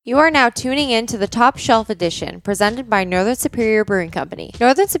You are now tuning in to the Top Shelf Edition, presented by Northern Superior Brewing Company.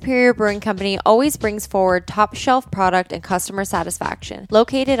 Northern Superior Brewing Company always brings forward top shelf product and customer satisfaction.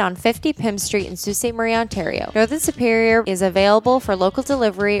 Located on 50 Pym Street in Sault Ste. Marie, Ontario, Northern Superior is available for local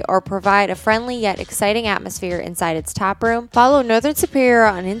delivery or provide a friendly yet exciting atmosphere inside its tap room. Follow Northern Superior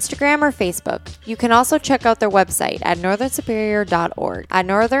on Instagram or Facebook. You can also check out their website at northernsuperior.org. At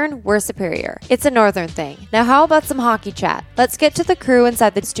Northern, we're superior. It's a Northern thing. Now how about some hockey chat? Let's get to the crew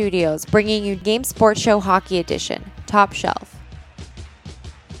inside the studios, bringing you Game Sports Show Hockey Edition, Top Shelf.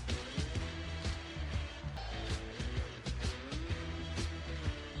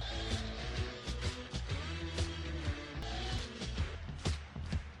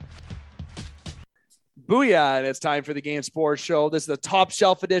 Booyah, and it's time for the Game Sports Show. This is the Top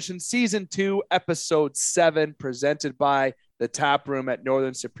Shelf Edition, Season 2, Episode 7, presented by the Tap Room at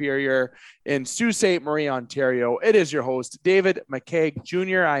Northern Superior in Sault Ste. Marie, Ontario. It is your host, David McKeag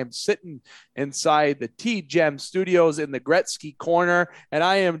Jr. I am sitting inside the T-Gem Studios in the Gretzky Corner, and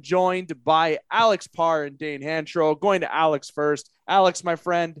I am joined by Alex Parr and Dane Hantro. Going to Alex first. Alex, my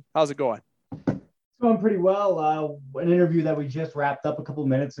friend, how's it going? Going pretty well. An interview that we just wrapped up a couple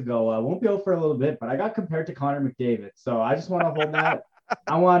minutes ago won't be over for a little bit, but I got compared to Connor McDavid, so I just want to hold that.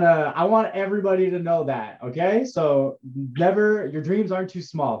 I want everybody to know that. Okay, so never, your dreams aren't too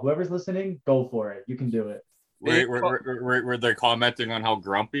small. Whoever's listening, go for it. You can do it. Were they commenting on how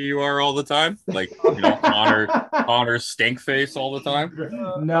grumpy you are all the time? Like, Connor's stink face all the time?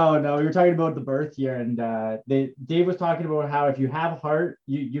 No, we were talking about the birth year, and Dave was talking about how if you have heart,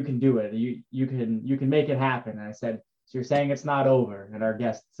 you can do it. You can make it happen. And I said, so you're saying it's not over? And our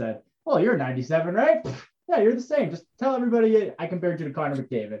guest said, well, you're 97, right? Yeah, you're the same. Just tell everybody I compared you to Connor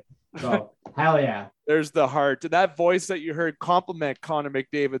McDavid. So hell yeah. There's the heart. That voice that you heard compliment Connor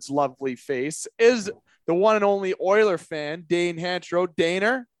McDavid's lovely face is the one and only Oiler fan, Dane Hantro.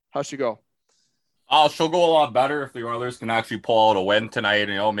 Daner, how's she go? She'll go a lot better if the Oilers can actually pull out a win tonight.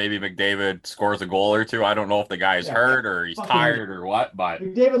 Maybe McDavid scores a goal or two. I don't know if the guy's hurt or he's tired or what, but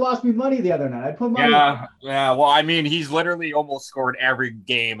McDavid lost me money the other night. I put money. Yeah. Well, I mean, he's literally almost scored every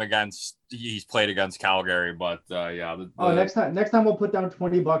game he's played against Calgary. But next time we'll put down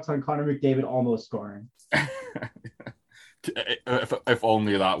 $20 on Connor McDavid almost scoring. If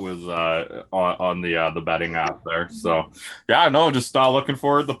only that was on the betting app there. So just looking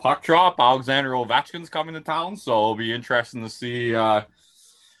forward to the puck drop. Alexander Ovechkin's coming to town, so it'll be interesting to see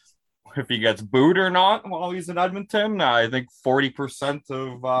if he gets booed or not while he's in Edmonton. I think 40%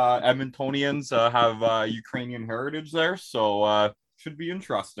 of Edmontonians have Ukrainian heritage there, so should be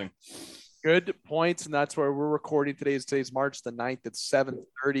interesting. Good points, and that's where we're recording today. Today's March the 9th at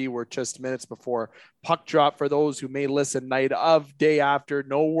 7:30. We're just minutes before puck drop for those who may listen night of, day after.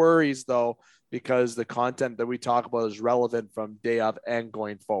 No worries, though, because the content that we talk about is relevant from day of and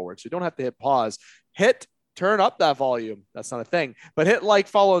going forward. So you don't have to hit pause. Turn up that volume. That's not a thing. But hit like,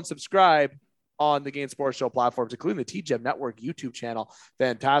 follow, and subscribe on the Game Sports Show platforms, including the T-Gem Network YouTube channel.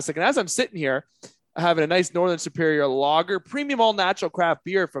 Fantastic. And as I'm sitting here, having a nice Northern Superior lager, premium all natural craft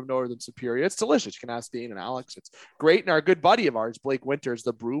beer from Northern Superior. It's delicious. You can ask Dean and Alex. It's great. And our good buddy of ours, Blake Winters,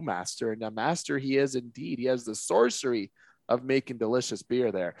 the brew master. And a master he is indeed. He has the sorcery of making delicious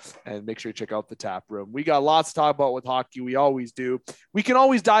beer there. And make sure you check out the tap room. We got lots to talk about with hockey. We always do. We can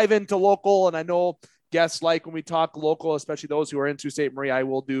always dive into local. And I know guests like when we talk local, especially those who are in Sault Ste. Marie, I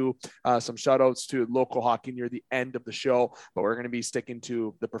will do some shout outs to local hockey near the end of the show, but we're going to be sticking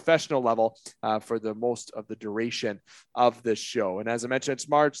to the professional level for the most of the duration of this show. And as I mentioned, it's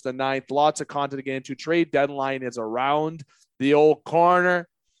March the 9th, lots of content to get into. Trade deadline is around the old corner,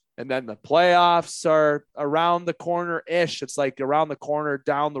 and then the playoffs are around the corner-ish. It's like around the corner,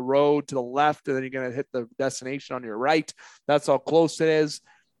 down the road to the left, and then you're going to hit the destination on your right. That's how close it is.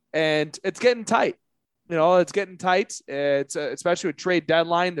 And it's getting tight. It's getting tight. It's especially with trade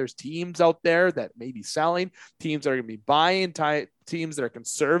deadline. There's teams out there that may be selling, teams that are going to be buying, teams that are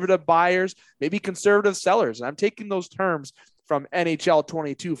conservative buyers, maybe conservative sellers. And I'm taking those terms from NHL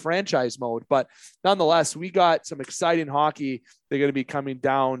 22 franchise mode. But nonetheless, we got some exciting hockey. They're going to be coming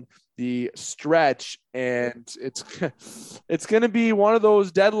down the stretch, and it's going to be one of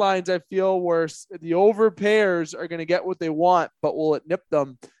those deadlines, I feel, where the overpayers are going to get what they want, but will it nip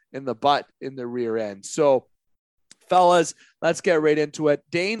them in the butt in the rear end? So, fellas, let's get right into it.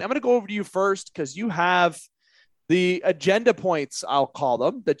 Dane, I'm going to go over to you first because you have the agenda points, I'll call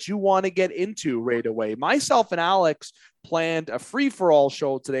them, that you want to get into right away. Myself and Alex planned a free-for-all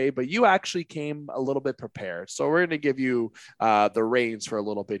show today, but you actually came a little bit prepared. So we're going to give you the reins for a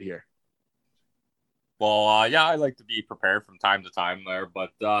little bit here. Well, I like to be prepared from time to time there,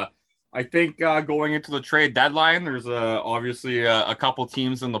 but I think going into the trade deadline, there's obviously a couple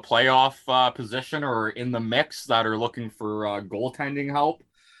teams in the playoff position or in the mix that are looking for goaltending help.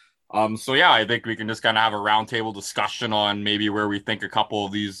 So yeah, I think we can just kind of have a roundtable discussion on maybe where we think a couple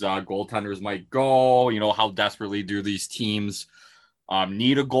of these goaltenders might go. How desperately do these teams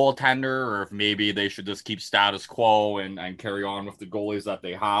need a goaltender, or if maybe they should just keep status quo and carry on with the goalies that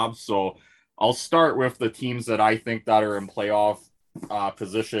they have. So I'll start with the teams that I think that are in playoff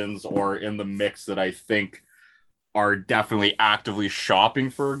positions or in the mix that I think are definitely actively shopping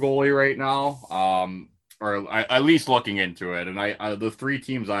for a goalie right now, or at least looking into it. And the three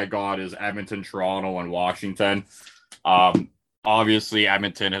teams I got is Edmonton, Toronto, and Washington. Obviously,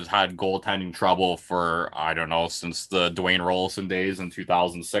 Edmonton has had goaltending trouble for, I don't know, since the Dwayne Rolison days in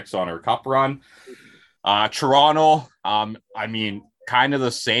 2006 on our cup run. Toronto, I mean, kind of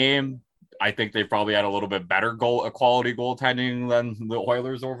the same. I think they probably had a little bit better quality goaltending than the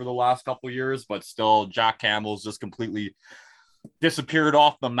Oilers over the last couple of years, but still, Jack Campbell's just completely disappeared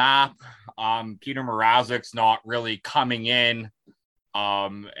off the map. Peter Mrazek's not really coming in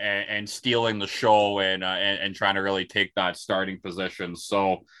and stealing the show and trying to really take that starting position.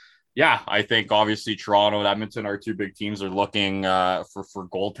 So, yeah, I think obviously Toronto and Edmonton, our two big teams, are looking for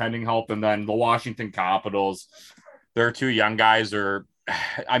goaltending help, and then the Washington Capitals, their two young guys are.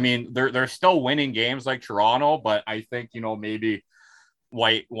 I mean, they're still winning games like Toronto, but I think, maybe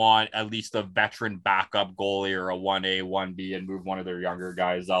White want at least a veteran backup goalie or a 1A, 1B and move one of their younger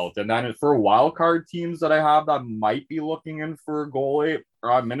guys out. And then for wild card teams that I have that might be looking in for a goalie,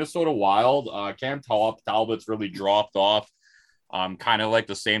 Minnesota Wild, Cam Talbot's really dropped off, kind of like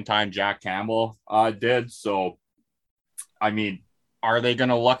the same time Jack Campbell did. So, I mean, are they going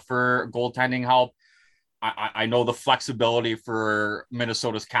to look for goaltending help? I know the flexibility for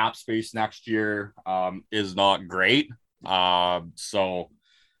Minnesota's cap space next year is not great. So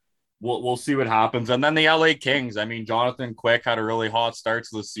we'll see what happens. And then the LA Kings. I mean, Jonathan Quick had a really hot start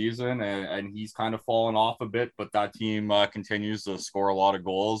to the season, and he's kind of fallen off a bit, but that team continues to score a lot of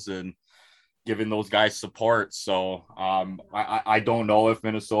goals and giving those guys support. So I don't know if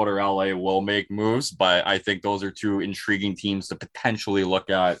Minnesota or LA will make moves, but I think those are two intriguing teams to potentially look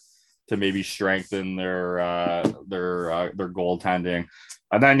at to maybe strengthen their goaltending.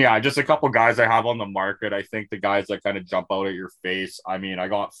 And then, yeah, just a couple guys I have on the market. I think the guys that kind of jump out at your face. I mean, I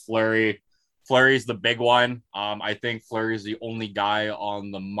got Fleury. Fleury's the big one. I think Fleury's the only guy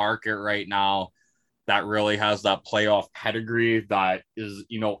on the market right now that really has that playoff pedigree that is,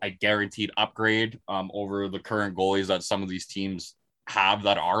 a guaranteed upgrade over the current goalies that some of these teams have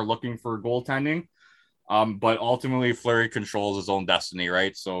that are looking for goaltending. But ultimately, Fleury controls his own destiny,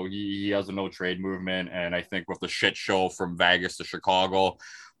 right? So he has a no trade movement. And I think with the shit show from Vegas to Chicago,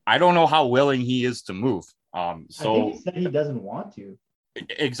 I don't know how willing he is to move. I think he said he doesn't want to.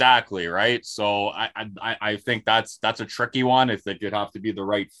 Exactly, right? So I think that's a tricky one. I think it'd have to be the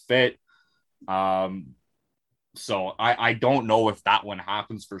right fit. So I don't know if that one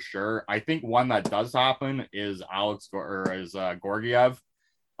happens for sure. I think one that does happen is Gorgiev.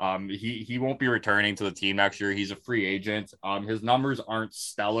 He won't be returning to the team next year. He's a free agent. His numbers aren't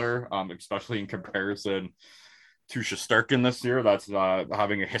stellar, especially in comparison to Shesterkin this year. That's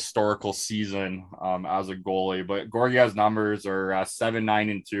having a historical season as a goalie. But Gorgiev's numbers are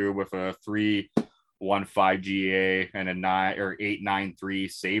 7.9-2 with a 3.15 GA and a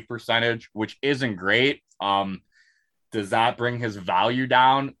 8.93 save percentage, which isn't great. Does that bring his value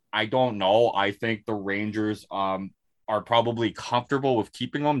down? I don't know. I think the Rangers are probably comfortable with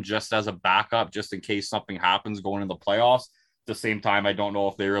keeping him just as a backup, just in case something happens going in the playoffs. At the same time, I don't know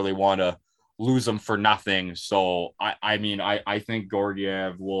if they really want to lose him for nothing. So I mean, I think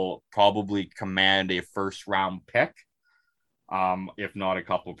Gorgiev will probably command a first round pick, if not a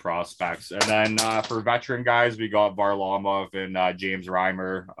couple prospects. And then for veteran guys, we got Varlamov and James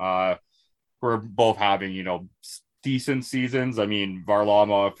Reimer. We're both having, decent seasons. I mean,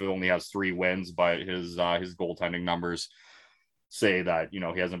 Varlamov only has 3 wins, but his goaltending numbers say that, he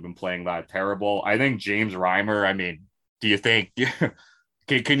hasn't been playing that terrible. I think James Reimer, I mean, do you think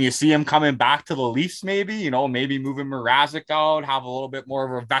can you see him coming back to the Leafs maybe? Maybe moving Mrazek out, have a little bit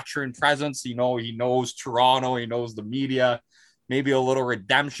more of a veteran presence. He knows Toronto, he knows the media, maybe a little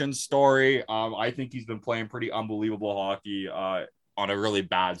redemption story. I think he's been playing pretty unbelievable hockey on a really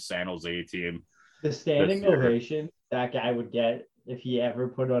bad San Jose team. The standing ovation that guy would get if he ever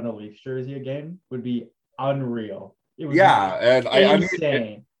put on a Leafs jersey again would be unreal. It would and I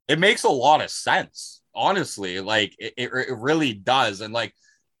mean, it makes a lot of sense, honestly. Like it really does. And like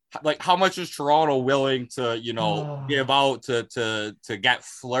how much is Toronto willing to give out to get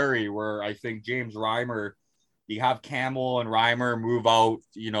Fleury? Where I think James Reimer, you have Campbell and Reimer move out,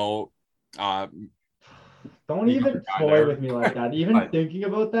 Don't even toy with me like that. Even thinking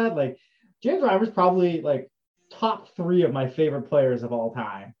about that, like James Reimer's probably like top 3 of my favorite players of all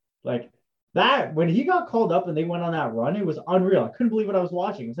time. Like that, when he got called up and they went on that run, it was unreal. I couldn't believe what I was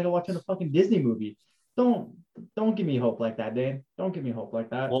watching. It's like watching a fucking Disney movie. Don't give me hope like that, Dane. Don't give me hope like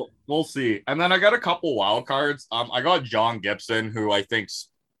that. Well, we'll see. And then I got a couple wild cards. I got John Gibson, who I think's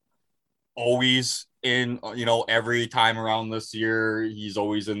always in, every time around this year, he's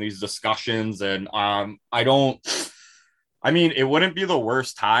always in these discussions. And it wouldn't be the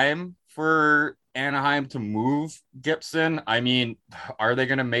worst time for Anaheim to move Gibson. I mean, are they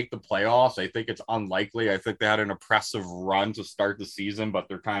going to make the playoffs? I think it's unlikely. I think they had an impressive run to start the season, but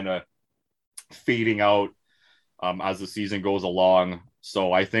they're kind of fading out as the season goes along.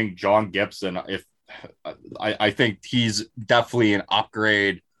 So I think John Gibson, I think he's definitely an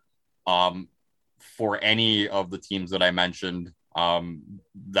upgrade for any of the teams that I mentioned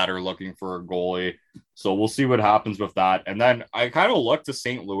that are looking for a goalie. So we'll see what happens with that. And then I kind of look to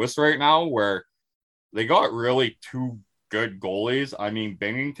St. Louis right now, where they got really 2 good goalies. I mean,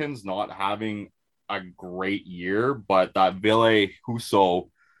 Bennington's not having a great year, but that Ville Husso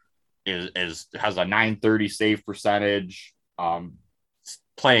has a .930 save percentage,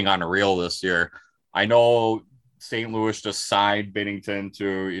 playing unreal this year. I know St. Louis just signed Binnington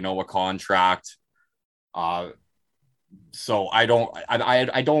to a contract. So I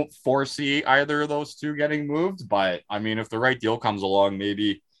don't foresee either of those 2 getting moved, but I mean, if the right deal comes along,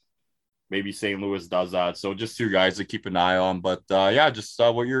 maybe St. Louis does that. So just 2 guys to keep an eye on. But just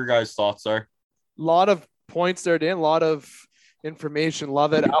what your guys' thoughts are. A lot of points there, Dan. A lot of information.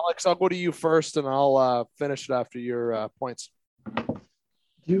 Love it. Alex, I'll go to you first and I'll finish it after your points.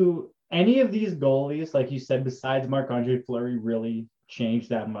 Do any of these goalies, like you said, besides Marc-Andre Fleury, really change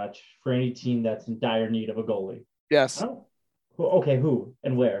that much for any team that's in dire need of a goalie? Yes. Okay, who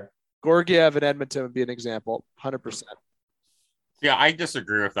and where? Georgiev and Edmonton would be an example. 100%. Yeah, I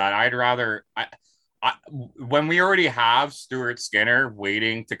disagree with that. I'd rather when we already have Stuart Skinner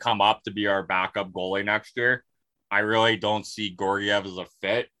waiting to come up to be our backup goalie next year, I really don't see Georgiev as a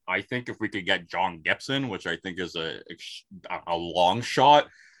fit. I think if we could get John Gibson, which I think is a long shot,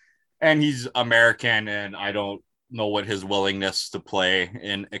 and he's American, and I don't know what his willingness to play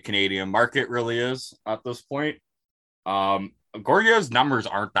in a Canadian market really is at this point. Gorgiev's numbers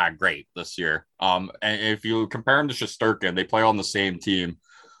aren't that great this year. And if you compare him to Shesterkin, they play on the same team.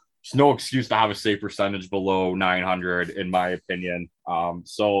 There's no excuse to have a save percentage below 900, in my opinion.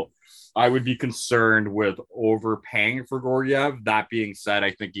 So I would be concerned with overpaying for Georgiev. That being said,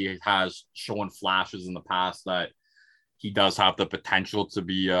 I think he has shown flashes in the past that he does have the potential to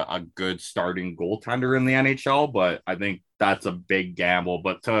be a good starting goaltender in the NHL, but I think that's a big gamble.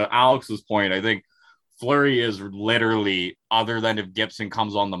 But to Alex's point, I think Fleury is literally, other than if Gibson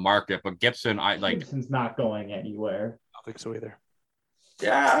comes on the market, but Gibson's not going anywhere. I don't think so either.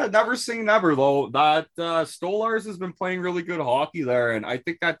 Yeah, never say never though. That Stolarz has been playing really good hockey there, and I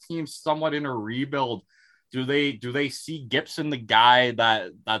think that team's somewhat in a rebuild. Do they see Gibson the guy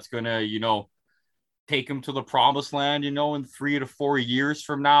that's gonna take him to the promised land, in 3 to 4 years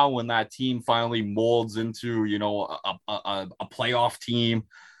from now, when that team finally molds into a playoff team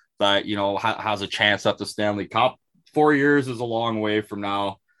that has a chance at the Stanley Cup? 4 years is a long way from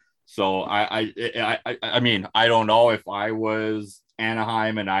now. So I mean, I don't know. If I was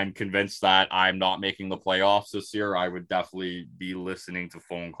Anaheim and I'm convinced that I'm not making the playoffs this year, I would definitely be listening to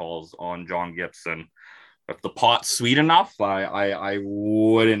phone calls on John Gibson. If the pot's sweet enough, I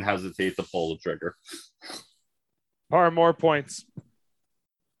wouldn't hesitate to pull the trigger. More points.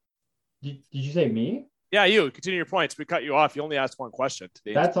 Did you say me? Yeah, you continue your points. We cut you off. You only asked one question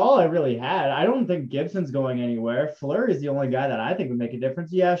today. That's all I really had. I don't think Gibson's going anywhere. Fleury is the only guy that I think would make a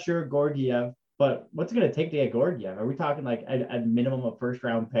difference. Yeah, sure, Georgiev. But what's it going to take to get Georgiev? Are we talking like a minimum of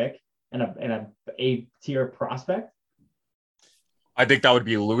first-round pick and a A-tier prospect? I think that would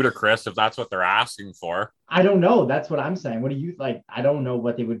be ludicrous if that's what they're asking for. I don't know. That's what I'm saying. What do you like? I don't know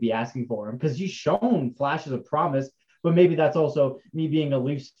what they would be asking for him, because he's shown flashes of promise, but maybe that's also me being a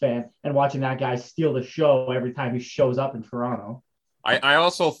Leafs fan and watching that guy steal the show every time he shows up in Toronto. I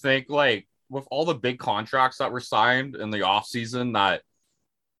also think, like, with all the big contracts that were signed in the offseason, that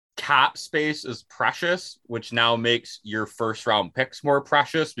cap space is precious, which now makes your first round picks more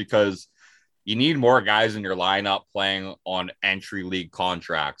precious, because you need more guys in your lineup playing on entry league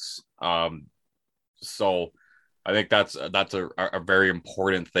contracts. So I think that's a very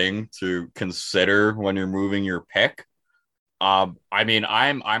important thing to consider when you're moving your pick. I mean,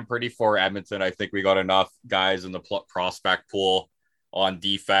 I'm pretty for Edmonton. I think we got enough guys in the prospect pool on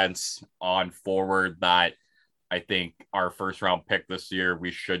defense, on forward, that I think our first round pick this year,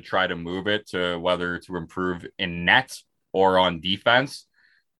 we should try to move it to whether to improve in net or on defense.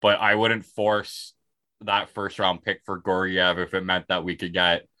 But I wouldn't force that first round pick for Gorgiev if it meant that we could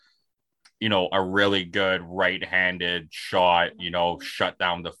get, a really good right-handed shot, shut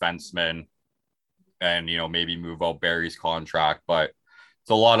down defenseman and, maybe move out Barry's contract. But it's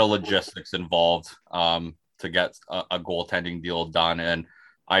a lot of logistics involved to get a goaltending deal done. And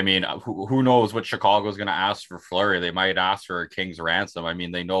I mean, who knows what Chicago's going to ask for Fleury? They might ask for a king's ransom. I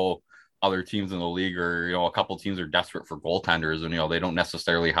mean, they know other teams in the league are, a couple teams are desperate for goaltenders, and, they don't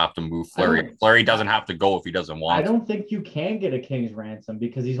necessarily have to move Fleury. Fleury doesn't have to go if he doesn't want to. I don't think you can get a king's ransom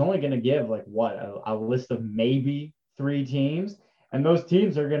because he's only going to give a list of maybe 3 teams. And those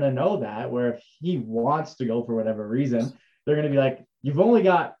teams are going to know that, where if he wants to go for whatever reason, they're going to be like, you've only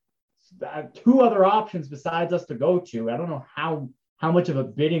got 2 other options besides us to go to. I don't know how much of a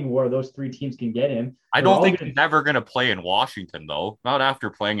bidding war those 3 teams can get in. I don't think he's ever going to play in Washington, though. Not after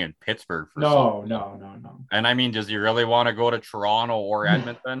playing in Pittsburgh. No. And I mean, does he really want to go to Toronto or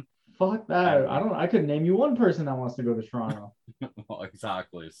Edmonton? Fuck that. I couldn't name you one person that wants to go to Toronto. Well,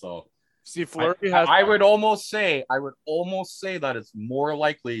 exactly. So see, Fleury I would almost say that it's more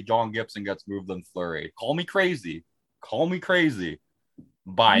likely John Gibson gets moved than Fleury. Call me crazy.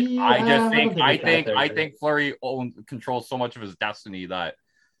 But yeah, I think Fleury controls so much of his destiny that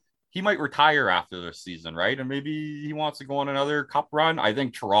he might retire after this season, right? And maybe he wants to go on another cup run. I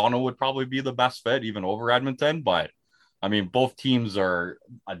think Toronto would probably be the best fit, even over Edmonton. But I mean, both teams are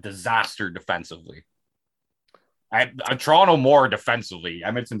a disaster defensively. Toronto more defensively.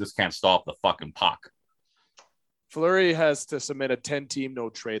 Edmonton just can't stop the fucking puck. Fleury has to submit a 10-team no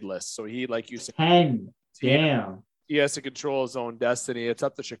trade list. So he, like you said, 10. Damn. He has to control his own destiny. It's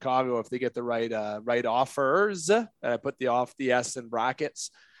up to Chicago if they get the right offers. And I put the S in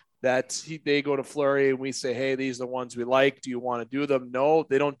brackets. They go to Fleury and we say, hey, these are the ones we like. Do you want to do them? No,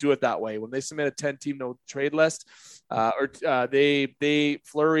 they don't do it that way. When they submit a 10-team no trade list, Fleury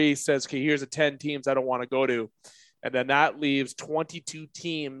says, okay, here's the 10 teams I don't want to go to. And then that leaves 22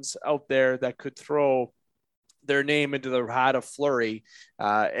 teams out there that could throw their name into the hat of Fleury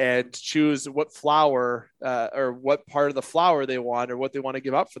and choose what flower or what part of the flower they want or what they want to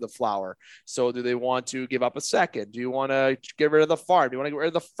give up for the flower. So do they want to give up a second? Do you want to get rid of the farm? Do you want to get rid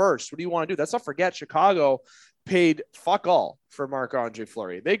of the first? What do you want to do? Let's not forget Chicago paid fuck all for Marc-Andre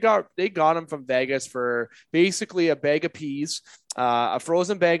Fleury. They got him from Vegas for basically a bag of peas, a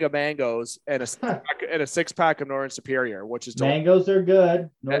frozen bag of mangoes, and a 6-pack of Northern Superior, which is mangoes are good.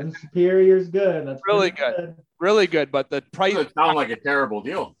 Northern Superior is good. That's really good. Really good, but the price doesn't sound like a terrible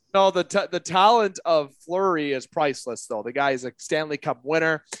deal. No, the talent of Fleury is priceless, though. The guy is a Stanley Cup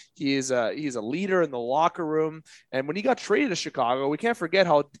winner. He's a leader in the locker room. And when he got traded to Chicago, we can't forget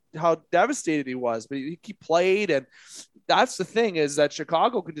how devastated he was. But he played, and that's the thing is that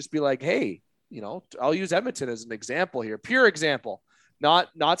Chicago could just be like, hey, I'll use Edmonton as an example here, pure example. Not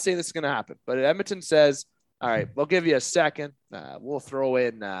saying this is going to happen, but Edmonton says, all right, we'll give you a second. We'll throw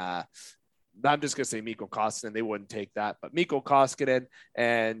in. I'm just going to say Mikko Koskinen. They wouldn't take that, but Mikko Koskinen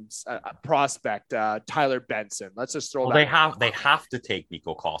and prospect Tyler Benson. Let's just throw that. They have to take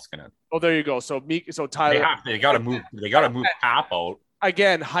Mikko Koskinen. Oh, there you go. So Tyler. They got to move Cap out.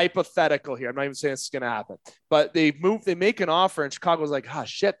 Again, hypothetical here. I'm not even saying this is going to happen, but they make an offer, and Chicago's like,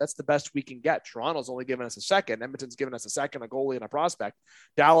 shit, that's the best we can get. Toronto's only giving us a second. Edmonton's giving us a second, a goalie, and a prospect.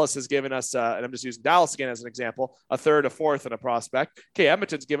 Dallas has given us, and I'm just using Dallas again as an example, a third, a fourth, and a prospect. Okay,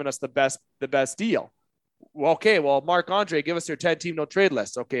 Edmonton's giving us the best deal. Well, okay, Marc-Andre, give us your 10-team no trade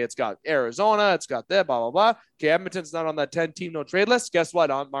list. Okay, it's got Arizona, it's got that, blah, blah, blah. Okay, Edmonton's not on that 10-team no trade list. Guess what,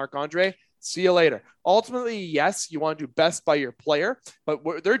 Marc-Andre? See you later. Ultimately, yes, you want to do best by your player, but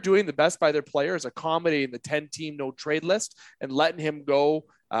what they're doing the best by their player is accommodating the 10-team no trade list and letting him go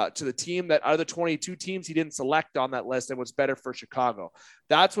to the team that out of the 22 teams he didn't select on that list and was better for Chicago.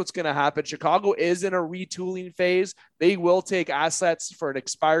 That's what's going to happen. Chicago is in a retooling phase. They will take assets for an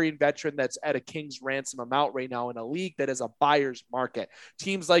expiring veteran that's at a king's ransom amount right now in a league that is a buyer's market.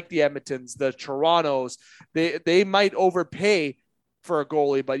 Teams like the Edmontons, the Torontos, they might overpay for a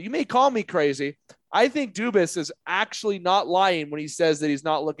goalie, but you may call me crazy. I think Dubas is actually not lying when he says that he's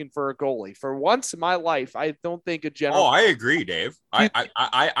not looking for a goalie. For once in my life, I don't think a general. Oh, I agree, Dave. I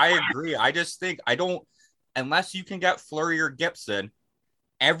agree. I just think unless you can get Fleury or Gibson,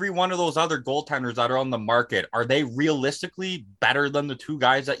 every one of those other goaltenders that are on the market, are they realistically better than the 2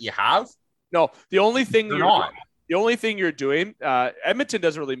 guys that you have? No, the only thing they're not. The only thing you're doing, Edmonton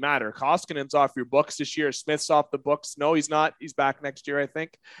doesn't really matter. Koskinen's off your books this year. Smith's off the books. No, he's not. He's back next year, I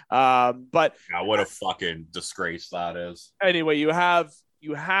think. But yeah, what a fucking disgrace that is. Anyway, you have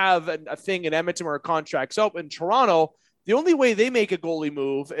you have a thing in Edmonton where a contract's out. In Toronto, the only way they make a goalie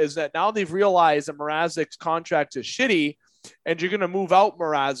move is that now they've realized that Mrazek's contract is shitty, and you're going to move out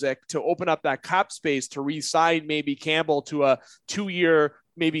Mrazek to open up that cap space to re-sign maybe Campbell to a 2-year,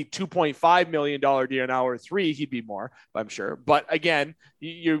 maybe $2.5 million deal an hour 3. He'd be more, I'm sure. But again,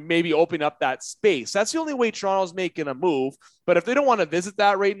 you maybe open up that space. That's the only way Toronto's making a move. But if they don't want to visit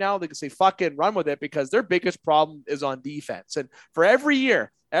that right now, they can say, fucking run with it, because their biggest problem is on defense. And for every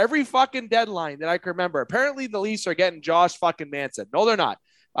year, every fucking deadline that I can remember, apparently the Leafs are getting Josh fucking Manson. No, they're not.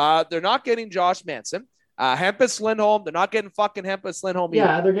 They're not getting Josh Manson. Hampus Lindholm, they're not getting fucking Hampus Lindholm either.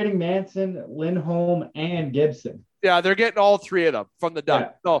 Yeah, they're getting Manson, Lindholm, and Gibson. Yeah, they're getting all 3 of them from the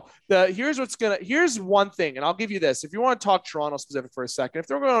Ducks. Yeah. So here's one thing, and I'll give you this. If you want to talk Toronto specific for a second, if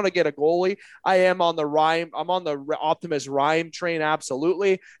they're going to get a goalie, I am on the Optimus Rhyme train,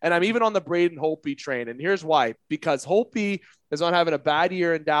 absolutely. And I'm even on the Braden Holtby train. And here's why. Because Holtby is not having a bad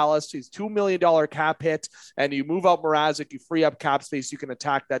year in Dallas. He's $2 million cap hit, and you move out Mrazek, you free up cap space, you can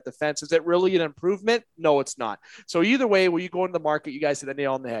attack that defense. Is it really an improvement? No, it's not. So either way, when you go into the market, you guys hit the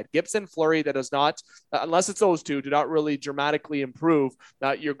nail on the head. Gibson, Fleury, that does not, unless it's those two, do not really dramatically improve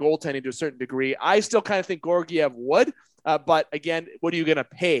your goaltending to a certain degree. I still kind of think Georgiev would. But again, what are you going to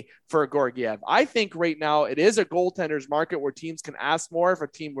pay for a Georgiev? I think right now it is a goaltender's market where teams can ask more if a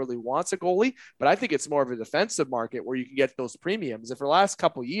team really wants a goalie. But I think it's more of a defensive market where you can get those premiums. And for the last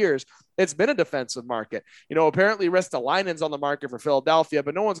couple of years, it's been a defensive market. Apparently Ristolainen's on the market for Philadelphia,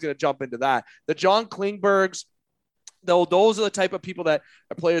 but no one's going to jump into that. The John Klingbergs, though, those are the type of people that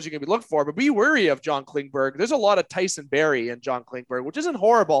are players you're going to be looking for. But be wary of John Klingberg. There's a lot of Tyson Barrie and John Klingberg, which isn't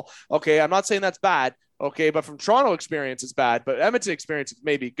horrible. Okay, I'm not saying that's bad. Okay, but from Toronto experience, it's bad. But Edmonton experience, it's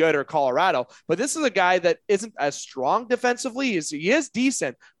maybe good, or Colorado. But this is a guy that isn't as strong defensively. He is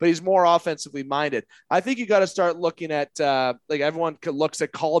decent, but he's more offensively minded. I think you got to start looking at, everyone looks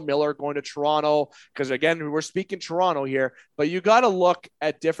at Colin Miller going to Toronto, because, again, we're speaking Toronto here. But you got to look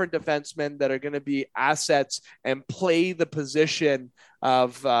at different defensemen that are going to be assets and play the position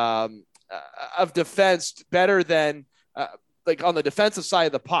of defense better than on the defensive side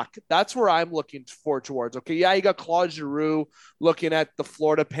of the puck. That's where I'm looking towards. Okay, yeah, you got Claude Giroux looking at the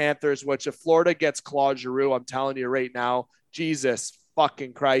Florida Panthers, which if Florida gets Claude Giroux, I'm telling you right now, Jesus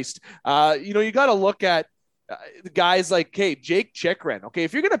fucking Christ. You got to look at guys like, Jake Chychrun. Okay,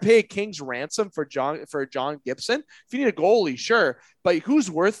 if you're going to pay a king's ransom for John Gibson, if you need a goalie, sure. But who's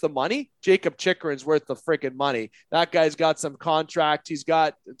worth the money? Jacob Chychrun's worth the freaking money. That guy's got some contract. He's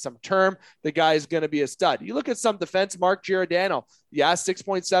got some term. The guy's going to be a stud. You look at some defense, Mark Giordano. Yeah,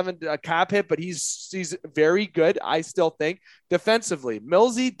 6.7 cap hit, but he's very good, I still think, defensively.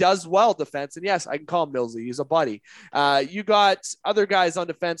 Millsy does well defense, and yes, I can call him Millsy. He's a buddy. You got other guys on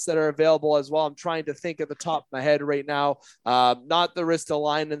defense that are available as well. I'm trying to think at the top of my head right now. Not the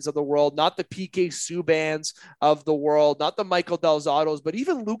Ristolainens of the world, not the PK Subbans of the world, not the Michael Delzatos, but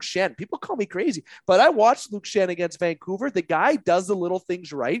even Luke Schenn. People call me crazy, but I watched Luke Schenn against Vancouver. The guy does the little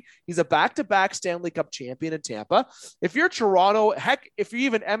things right. He's a back-to-back Stanley Cup champion in Tampa. If you're Toronto, heck, if you're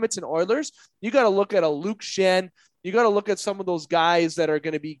even Edmonton Oilers, you got to look at a Luke Schenn. You got to look at some of those guys that are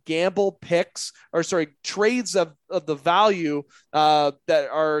going to be gamble picks, trades of the value that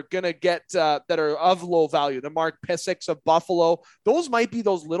are going to get that are of low value. The Mark Pissicks of Buffalo. Those might be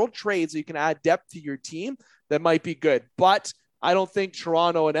those little trades that you can add depth to your team that might be good. But I don't think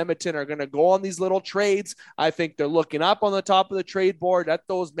Toronto and Edmonton are going to go on these little trades. I think they're looking up on the top of the trade board at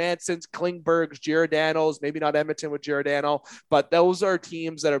those Mansons, Klingbergs, Giordanos, maybe not Edmonton with Giordano, but those are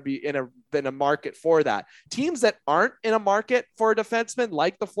teams that are in a market for that. Teams that aren't in a market for a defenseman,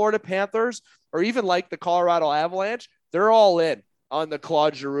 like the Florida Panthers or even like the Colorado Avalanche, they're all in on the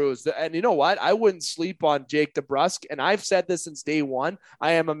Claude Giroux. And you know what? I wouldn't sleep on Jake DeBrusk. And I've said this since day one.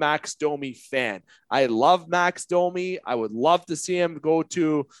 I am a Max Domi fan. I love Max Domi. I would love to see him go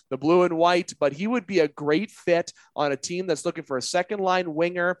to the blue and white, but he would be a great fit on a team that's looking for a second line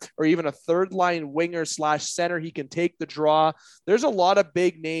winger or even a third line winger / center. He can take the draw. There's a lot of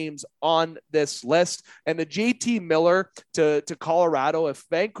big names on this list. And the JT Miller to Colorado, if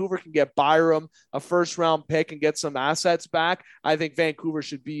Vancouver can get Byram, a first round pick, and get some assets back, I think Vancouver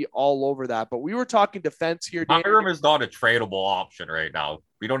should be all over that. But we were talking defense here. Byram is not a tradable option right now.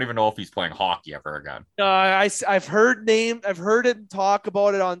 We don't even know if he's playing hockey ever again. I've heard him talk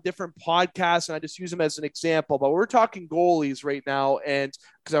about it on different podcasts, and I just use him as an example. But we're talking goalies right now, and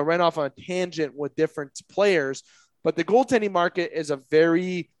because I ran off on a tangent with different players. But the goaltending market is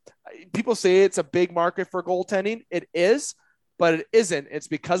people say it's a big market for goaltending. It is. but it isn't. It's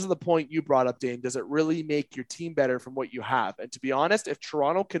because of the point you brought up, Dane. Does it really make your team better from what you have? And to be honest, if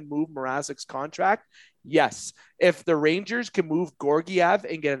Toronto can move Mrazek's contract, yes. If the Rangers can move Georgiev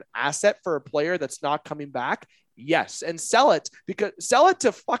and get an asset for a player that's not coming back, yes. And sell it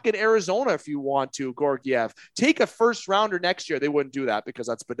to fucking Arizona if you want to, Georgiev. Take a first rounder next year. They wouldn't do that because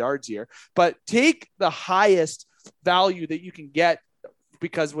that's Bedard's year, but take the highest value that you can get,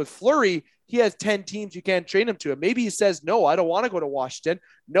 because with Fleury, he has 10 teams you can't trade him to. And maybe he says, no, I don't want to go to Washington.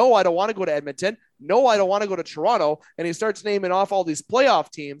 No, I don't want to go to Edmonton. No, I don't want to go to Toronto. And he starts naming off all these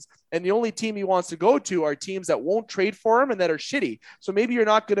playoff teams. And the only team he wants to go to are teams that won't trade for him and that are shitty. So maybe you're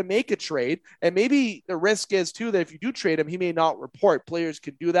not going to make a trade. And maybe the risk is too, that if you do trade him, he may not report. Players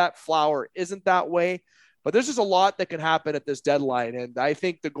can do that. Flower isn't that way. But there's just a lot that can happen at this deadline. And I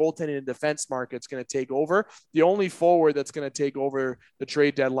think the goaltending and defense market's going to take over. The only forward that's going to take over the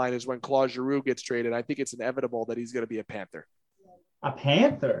trade deadline is when Claude Giroux gets traded. I think it's inevitable that he's going to be a Panther. A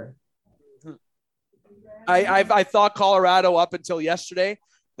Panther? I thought Colorado up until yesterday.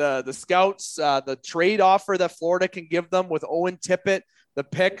 The scouts, the trade offer that Florida can give them with Owen Tippett, the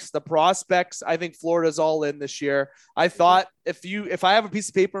picks, the prospects. I think Florida's all in this year. I thought if I have a piece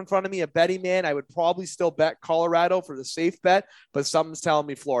of paper in front of me, a betting man, I would probably still bet Colorado for the safe bet, but something's telling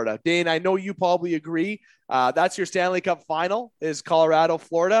me Florida. Dane, I know you probably agree. That's your Stanley Cup final is Colorado,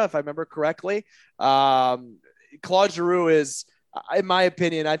 Florida, if I remember correctly. Claude Giroux is, in my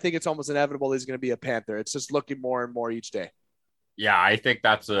opinion, I think it's almost inevitable he's going to be a Panther. It's just looking more and more each day. Yeah, I think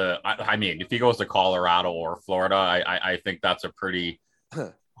that's I mean, if he goes to Colorado or Florida, I think that's a pretty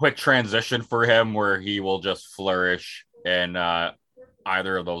quick transition for him where he will just flourish in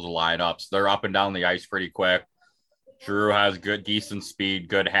either of those lineups. They're up and down the ice pretty quick. Giroux has decent speed,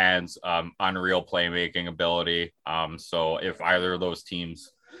 good hands, unreal playmaking ability. So if either of those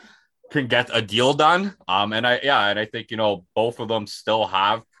teams can get a deal done, and I think, both of them still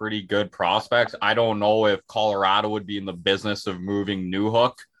have pretty good prospects. I don't know if Colorado would be in the business of moving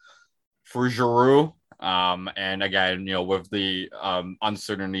Newhook for Giroux. And again, with the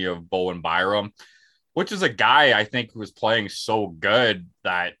uncertainty of Bowen Byram, which is a guy I think who's playing so good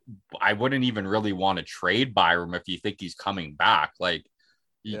that I wouldn't even really want to trade Byram if you think he's coming back. Like,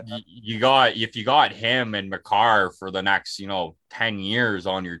 if you got him and Makar for the next 10 years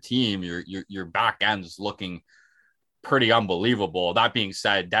on your team, your back end's looking pretty unbelievable. That being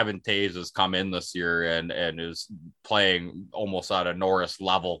said, Devin Taves has come in this year and is playing almost at a Norris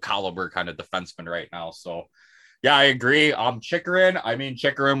level caliber kind of defenseman right now. So yeah, I agree.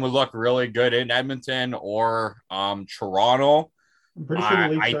 Chychrun would look really good in Edmonton or Toronto. I'm pretty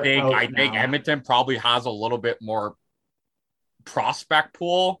sure I think Edmonton probably has a little bit more prospect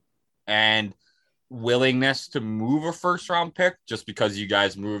pool and willingness to move a first round pick, just because you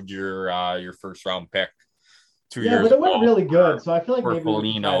guys moved your first round pick 2 years ago. Yeah, but it went really good, so I feel like maybe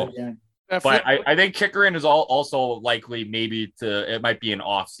we can try it again. But I think Chychrun is also likely it might be an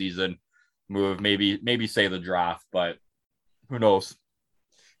off season move, maybe say the draft, but who knows.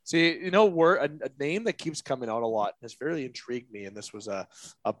 See, we're a name that keeps coming out a lot has really intrigued me, and this was a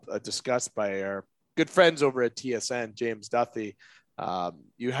discussed by our good friends over at TSN, James Duffy.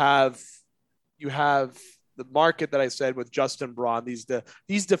 You have the market that I said with Justin Braun,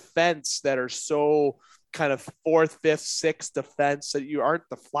 these defense that are so kind of fourth, fifth, sixth defense that you aren't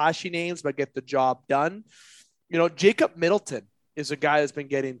the flashy names, but get the job done. Jacob Middleton is a guy that's been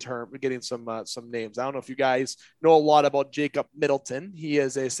getting some names. I don't know if you guys know a lot about Jacob Middleton. He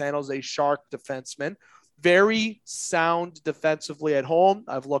is a San Jose Shark defenseman. Very sound defensively at home.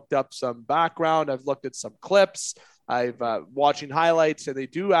 I've looked up some background. I've looked at some clips. I've watching highlights, and they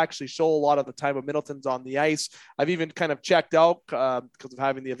do actually show a lot of the time when Middleton's on the ice. I've even kind of checked out because of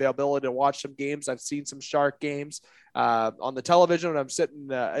having the availability to watch some games. I've seen some Shark games on the television, and I'm sitting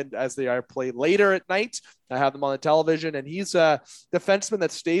as they are played later at night. I have them on the television, and he's a defenseman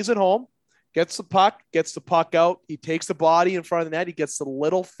that stays at home, gets the puck out. He takes the body in front of the net. He gets the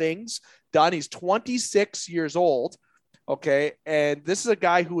little things done. He's 26 years old. Okay. And this is a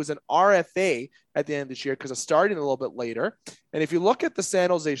guy who was an RFA at the end of this year because of starting a little bit later. And if you look at the San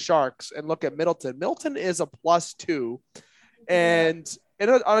Jose Sharks and look at Middleton is a +2. And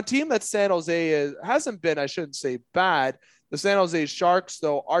on a team that San Jose hasn't been, I shouldn't say bad. The San Jose Sharks,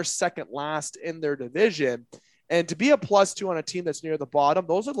 though, are second last in their division. And to be a +2 on a team that's near the bottom,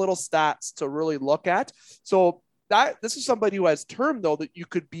 those are little stats to really look at. So this is somebody who has term, though, that you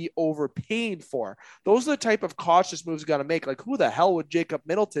could be overpaying for. Those are the type of cautious moves you got to make. Like, who the hell would Jacob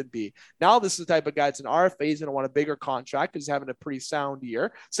Middleton be? Now, this is the type of guy that's an RFA. He's going to want a bigger contract because he's having a pretty sound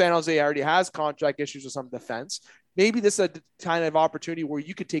year. San Jose already has contract issues with some defense. maybe this is a kind of opportunity where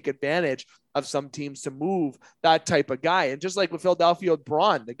you could take advantage of some teams to move that type of guy. And just like with Philadelphia with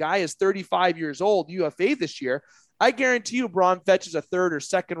Braun, the guy is 35 years old, UFA this year. I guarantee you Braun fetches a third or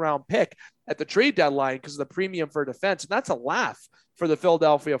second round pick at the trade deadline because of the premium for defense. And that's a laugh for the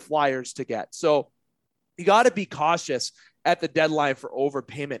Philadelphia Flyers to get. So you got to be cautious at the deadline for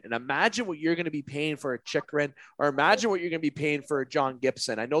overpayment. And imagine what you're going to be paying for a Chychrun, or imagine what you're going to be paying for a John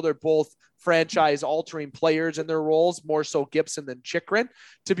Gibson. I know they're both franchise altering players in their roles, more so Gibson than Chychrun,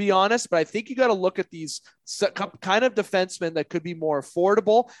 to be honest. But I think you got to look at these kind of defensemen that could be more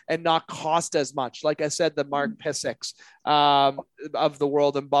affordable and not cost as much. Like I said, the Mark Pisicks of the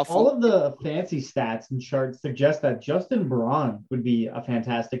world in Buffalo. All of the fancy stats and charts suggest that Justin Braun would be a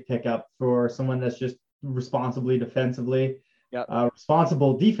fantastic pickup for someone that's just responsibly defensively,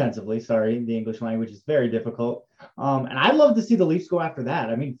 responsible defensively. Sorry, the English language is very difficult. And I'd love to see the Leafs go after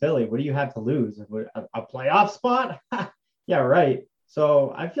that. I mean, Philly, what do you have to lose? A playoff spot? Yeah, right.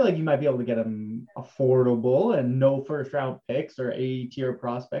 So I feel like you might be able to get them affordable and no first round picks or A tier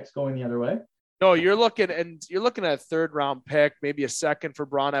prospects going the other way. No, you're looking at a third round pick, maybe a second for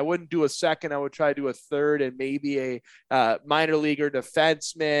Braun. I wouldn't do a second. I would try to do a third and maybe a minor leaguer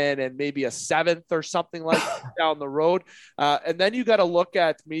defenseman and maybe a seventh or something like that down the road. And then you got to look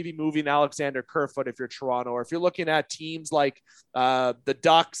at maybe moving Alexander Kerfoot if you're Toronto, or if you're looking at teams like the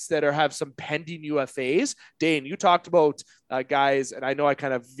Ducks that have some pending UFAs. Dane, you talked about guys, and I know I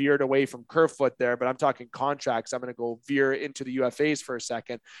kind of veered away from Kerfoot there, but I'm talking contracts. I'm going to go veer into the UFAs for a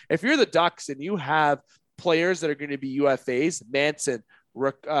second. If you're the Ducks and you have players that are going to be UFAs, Manson,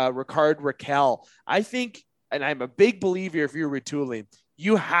 Ricard Raquel, I think, and I'm a big believer if you're retooling,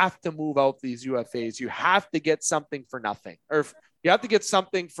 you have to move out these UFAs. You have to get something for nothing, or you have to get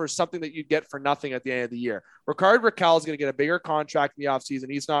something for something that you get for nothing at the end of the year. Ricard Raquel is going to get a bigger contract in the offseason.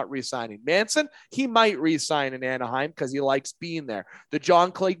 He's not re-signing. Manson, he might re-sign in Anaheim because he likes being there. The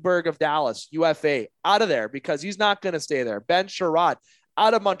John Klingberg of Dallas, UFA, out of there because he's not going to stay there. Ben Sherrod,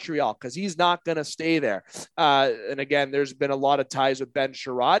 out of Montreal because he's not going to stay there. And again, there's been a lot of ties with Ben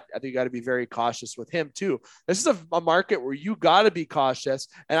Sherrod. I think you got to be very cautious with him too. This is a market where you got to be cautious.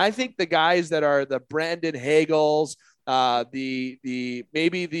 And I think the guys that are the Brandon Hagels, I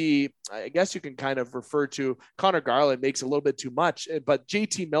guess you can kind of refer to Connor Garland makes a little bit too much, but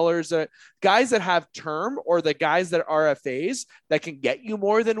JT Miller's guys that have term, or the guys that are RFAs that can get you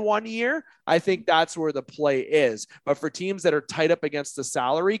more than 1 year. I think that's where the play is. But for teams that are tight up against the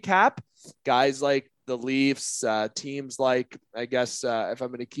salary cap, guys like the Leafs, teams like, I guess, if I'm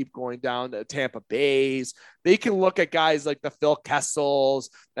going to keep going down to Tampa Bay's, they can look at guys like the Phil Kessels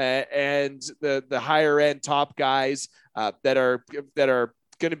and the higher end top guys that are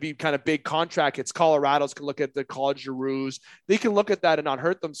going to be kind of big contract. It's Colorado's can look at the College Giroux. They can look at that and not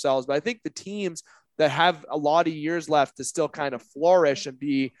hurt themselves. But I think the teams that have a lot of years left to still kind of flourish and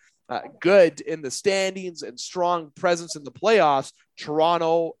be good in the standings and strong presence in the playoffs,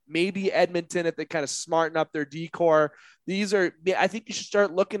 Toronto, maybe Edmonton, if they kind of smarten up their decor. I think you should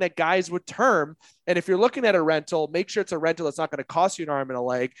start looking at guys with term. And if you're looking at a rental, make sure it's a rental that's not going to cost you an arm and a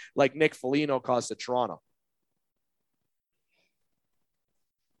leg like Nick Foligno cost at Toronto.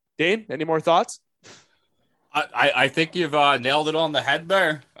 Dane, any more thoughts? I think you've nailed it on the head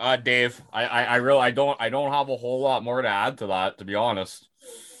there, Dave. I don't have a whole lot more to add to that, to be honest.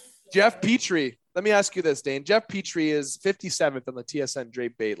 Jeff Petrie. Let me ask you this, Dane. Jeff Petrie is 57th on the TSN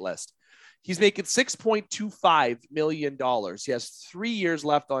Drape Bait list. He's making $6.25 million. He has 3 years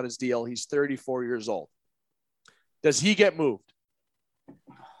left on his deal. He's 34 years old. Does he get moved?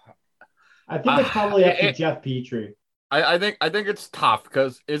 I think it's probably up to Jeff Petrie. I think it's tough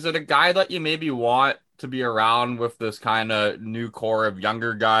because is it a guy that you maybe want to be around with this kind of new core of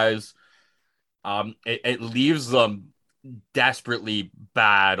younger guys? It leaves them desperately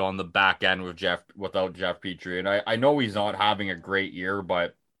bad on the back end without Jeff Petrie. And I know he's not having a great year,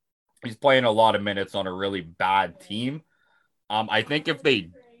 but he's playing a lot of minutes on a really bad team. I think if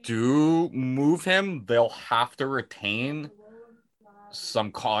they do move him, they'll have to retain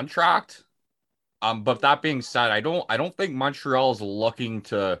some contract. But that being said, I don't think Montreal is looking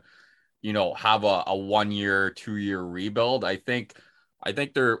to, have a 1 year, 2 year rebuild. I think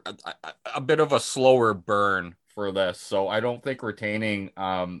they're a bit of a slower burn for this. So I don't think retaining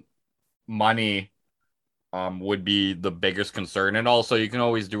money would be the biggest concern. And also you can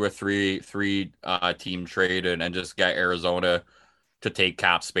always do a three team trade and just get Arizona to take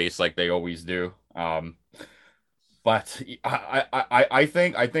cap space like they always do. But I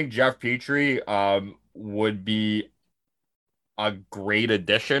think Jeff Petrie would be a great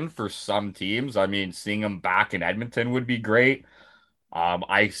addition for some teams. I mean, seeing him back in Edmonton would be great.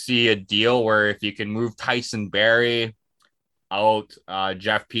 I see a deal where if you can move Tyson Barrie out,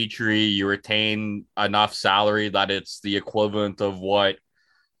 Jeff Petrie, you retain enough salary that it's the equivalent of what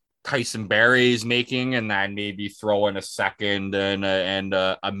Tyson Barrie is making, and then maybe throw in a second and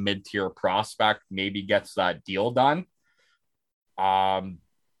a mid-tier prospect, maybe gets that deal done.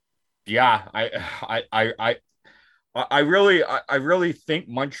 Yeah, I really think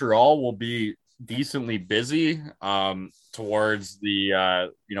Montreal will be decently busy towards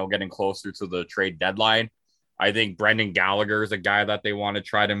the getting closer to the trade deadline. I think Brendan Gallagher is a guy that they want to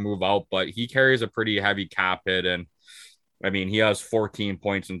try to move out, but he carries a pretty heavy cap hit. And I mean, he has 14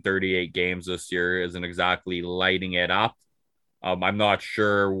 points in 38 games this year, isn't exactly lighting it up. I'm not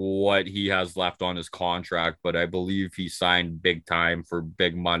sure what he has left on his contract, but I believe he signed big time for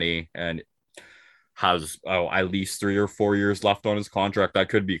big money and has at least 3 or 4 years left on his contract. I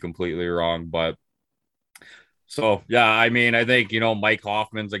could be completely wrong, but so yeah, I mean, I think Mike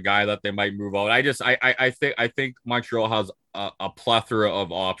Hoffman's a guy that they might move out. I think Montreal has a plethora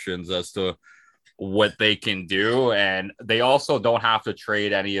of options as to what they can do, and they also don't have to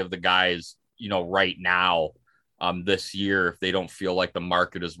trade any of the guys right now this year if they don't feel like the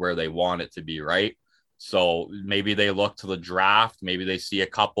market is where they want it to be, right? So maybe they look to the draft. Maybe they see a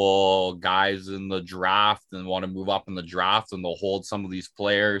couple guys in the draft and want to move up in the draft, and they'll hold some of these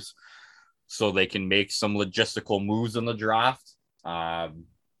players so they can make some logistical moves in the draft.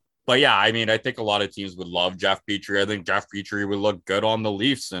 But yeah, I mean, I think a lot of teams would love Jeff Petrie. I think Jeff Petrie would look good on the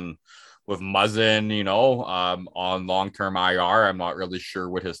Leafs, and with Muzzin, on long-term IR, I'm not really sure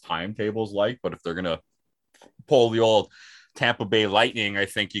what his timetable's like, but if they're going to pull the old Tampa Bay Lightning, I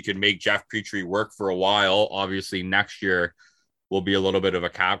think you could make Jeff Petrie work for a while. Obviously, next year will be a little bit of a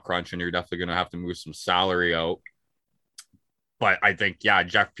cap crunch, and you're definitely going to have to move some salary out. But I think, yeah,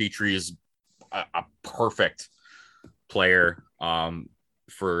 Jeff Petrie is a perfect player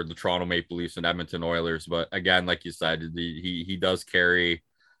for the Toronto Maple Leafs and Edmonton Oilers. But again, like you said, he does carry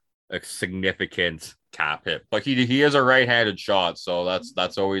a significant cap hit, but he is a right-handed shot, so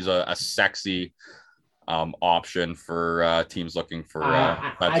that's always a sexy option for teams looking for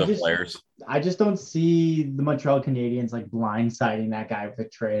defensive players. I just don't see the Montreal Canadiens like blindsiding that guy with a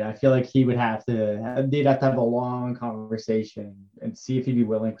trade. I feel like they'd have to have a long conversation and see if he'd be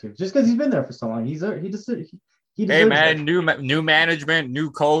willing to, just because he's been there for so long. He deserves hey man, new management,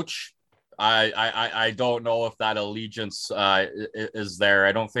 new coach. I don't know if that allegiance is there.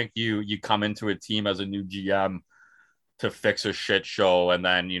 I don't think you come into a team as a new GM to fix a shit show and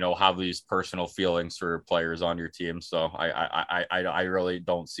then have these personal feelings for players on your team. So I really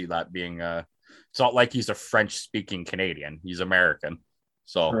don't see that being it's not like he's a French speaking Canadian. He's American.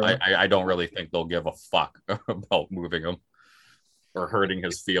 So sure. I don't really think they'll give a fuck about moving him or hurting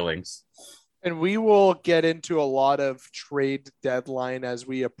his feelings. And we will get into a lot of trade deadline as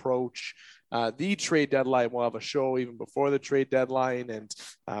we approach the trade deadline. We'll have a show even before the trade deadline, and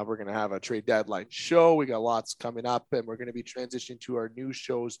we're going to have a trade deadline show. We got lots coming up, and we're going to be transitioning to our new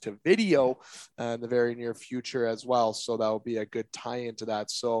shows to video in the very near future as well. So that will be a good tie into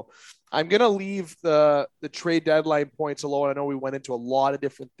that. So I'm going to leave the trade deadline points alone. I know we went into a lot of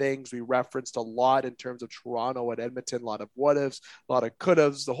different things. We referenced a lot in terms of Toronto and Edmonton, a lot of what ifs, a lot of could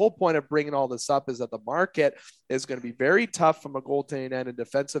haves. The whole point of bringing all this up is that the market is going to be very tough from a goaltending end and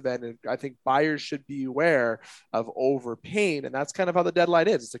defensive end. And I think buyers should be aware of overpaying. And that's kind of how the deadline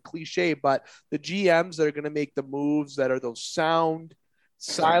is. It's a cliche, but the GMs that are going to make the moves that are those sound,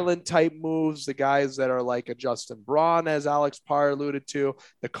 silent type moves, the guys that are like a Justin Braun, as Alex Parr alluded to,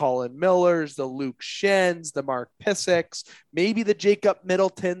 the Colin Millers, the Luke Schens, the Mark Pisicks, maybe the Jacob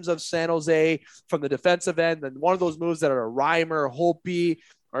Middletons of San Jose from the defensive end, and one of those moves that are a Reimer, Holtby,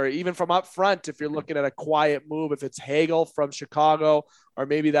 or even from up front, if you're looking at a quiet move, if it's Hagel from Chicago, or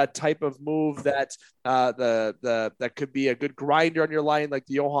maybe that type of move that that could be a good grinder on your line, like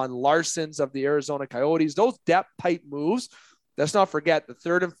the Johan Larsons of the Arizona Coyotes, those depth type moves. Let's not forget the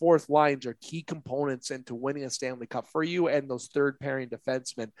third and fourth lines are key components into winning a Stanley Cup for you and those third pairing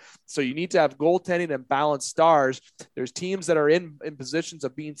defensemen. So you need to have goaltending and balanced stars. There's teams that are in positions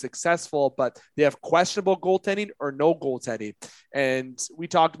of being successful, but they have questionable goaltending or no goaltending. And we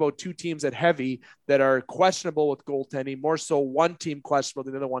talked about two teams at Heavy that are questionable with goaltending, more so one team questionable,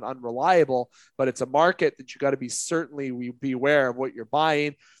 the other one unreliable, but it's a market that you got to be certainly be aware of what you're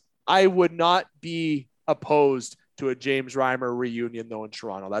buying. I would not be opposed to a James Reimer reunion though in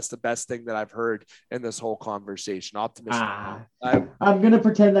Toronto. That's the best thing that I've heard in this whole conversation. Optimistic. I'm going to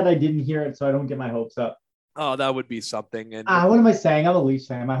pretend that I didn't hear it so I don't get my hopes up. Oh, that would be something. And what am I saying? I'm a Leafs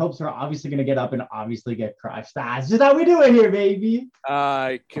fan. My hopes are obviously going to get up and obviously get crushed. That's just how we do it here, baby.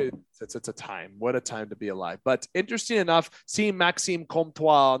 It's a time. What a time to be alive. But interesting enough, seeing Maxime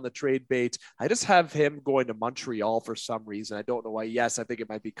Comtois on the trade bait, I just have him going to Montreal for some reason. I don't know why. Yes, I think it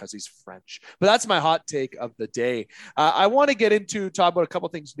might be because he's French. But that's my hot take of the day. I want to get into talk about a couple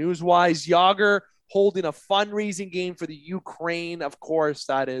things news-wise. Jagr holding a fundraising game for the Ukraine. Of course,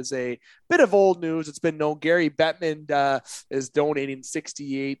 that is a bit of old news. It's been known. Gary Bettman is donating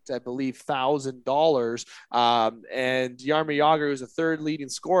 $68,000. And Jaromir Jagr, who's the third leading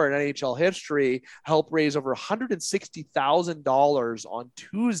scorer in NHL history, helped raise over $160,000 on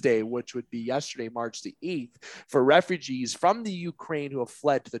Tuesday, which would be yesterday, March the 8th, for refugees from the Ukraine who have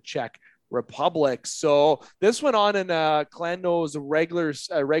fled to the Czech Republic. So this went on in Klando's regular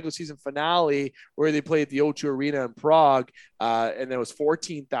season finale where they played the O2 Arena in Prague, and there was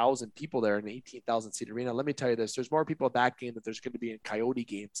 14,000 people there in an 18,000 seat arena. Let me tell you this: there's more people at that game that there's going to be in Coyote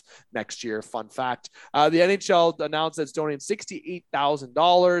games next year. Fun fact: the NHL announced that it's donating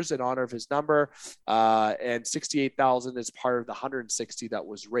 $68,000 in honor of his number, and $68,000 is part of the 160 that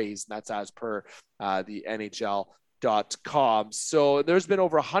was raised, and that's as per the NHL.com. So there's been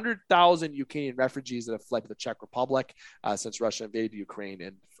over 100,000 Ukrainian refugees that have fled to the Czech Republic since Russia invaded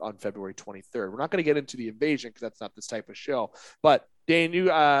Ukraine on February 23rd. We're not going to get into the invasion because that's not this type of show. But Dane,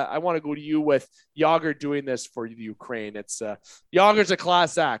 I want to go to you with Jagr doing this for the Ukraine. It's Jagr's a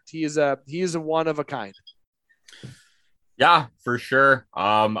class act. He is a one of a kind. Yeah, for sure.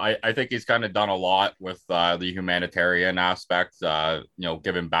 I think he's kind of done a lot with the humanitarian aspect,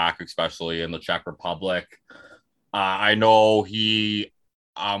 giving back, especially in the Czech Republic. I know he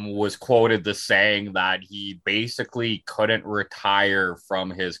was quoted as saying that he basically couldn't retire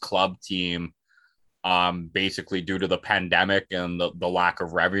from his club team basically due to the pandemic and the lack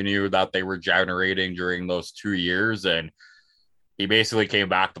of revenue that they were generating during those 2 years. And he basically came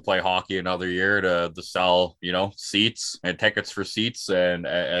back to play hockey another year to sell, seats and tickets for seats and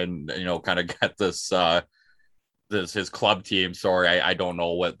kind of get this his club team. Sorry, I don't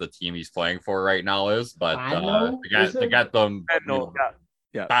know what the team he's playing for right now is, but to get them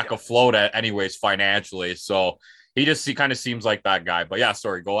back afloat anyways financially. So he kind of seems like that guy. But yeah,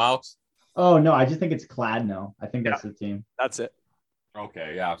 sorry, go Alex. Oh no, I just think it's Kladno. I think that's the team. That's it.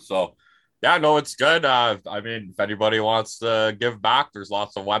 Okay, yeah. So yeah, no, it's good. I mean, if anybody wants to give back, there's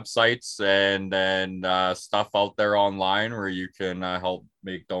lots of websites and stuff out there online where you can help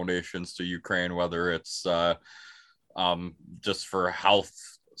make donations to Ukraine, whether it's just for health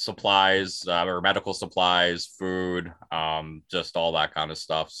supplies or medical supplies, food, just all that kind of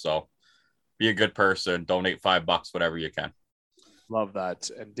stuff. So be a good person, donate $5, whatever you can. Love that.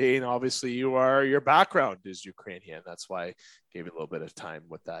 And Dane, obviously your background is Ukrainian. That's why I gave you a little bit of time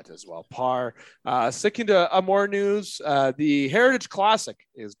with that as well. Sticking to more news, the Heritage Classic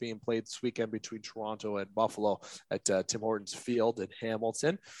is being played this weekend between Toronto and Buffalo at Tim Hortons Field in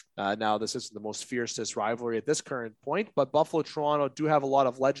Hamilton. Now, this isn't the most fiercest rivalry at this current point, but Buffalo-Toronto do have a lot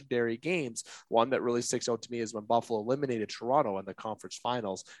of legendary games. One that really sticks out to me is when Buffalo eliminated Toronto in the conference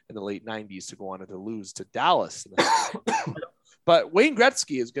finals in the late 90s to go on to lose to Dallas. But Wayne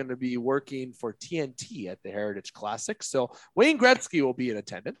Gretzky is going to be working for TNT at the Heritage Classic. So Wayne Gretzky will be in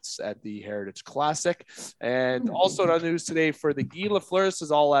attendance at the Heritage Classic. And also in news today for the Guy Lafleur, this is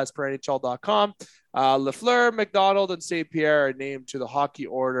all as per NHL.com. Lafleur, McDonald, and St. Pierre are named to the Hockey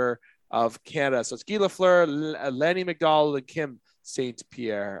Order of Canada. So it's Guy Lafleur, Lanny McDonald, and Kim St.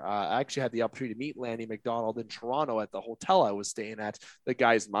 Pierre. I actually had the opportunity to meet Lanny McDonald in Toronto at the hotel I was staying at. The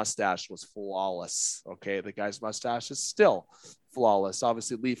guy's mustache was flawless. Okay. The guy's mustache is still flawless.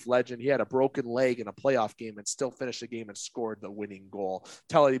 Obviously, Leaf legend. He had a broken leg in a playoff game and still finished the game and scored the winning goal.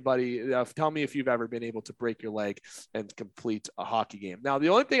 Tell me if you've ever been able to break your leg and complete a hockey game. Now, the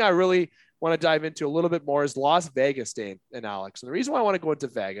only thing I really want to dive into a little bit more is Las Vegas, Dane and Alex. And the reason why I want to go into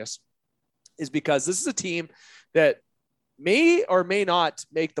Vegas is because this is a team that may or may not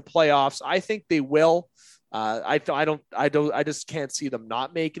make the playoffs. I think they will. I just can't see them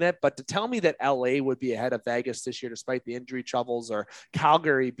not making it. But to tell me that LA would be ahead of Vegas this year, despite the injury troubles, or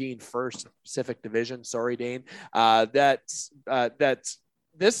Calgary being first in Pacific Division, sorry, Dane, I think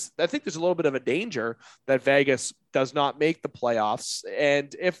there's a little bit of a danger that Vegas does not make the playoffs.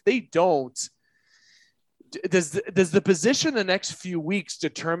 And if they don't, does the position the next few weeks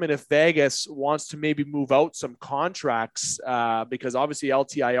determine if Vegas wants to maybe move out some contracts, because obviously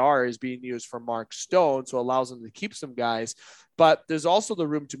LTIR is being used for Mark Stone, so it allows them to keep some guys, but there's also the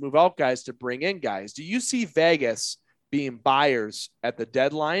room to move out guys to bring in guys. Do you see Vegas being buyers at the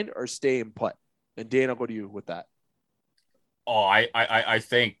deadline or staying put? And Dan, I'll go to you with that. Oh, I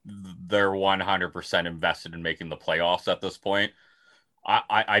think they're 100% invested in making the playoffs at this point.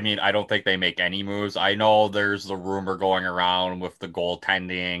 I mean, I don't think they make any moves. I know there's the rumor going around with the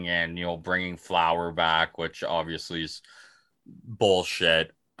goaltending and, bringing Flower back, which obviously is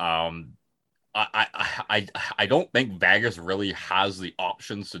bullshit. I don't think Vegas really has the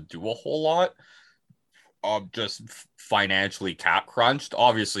options to do a whole lot. Just financially cap crunched.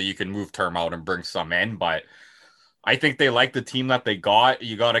 Obviously, you can move term out and bring some in, but I think they like the team that they got.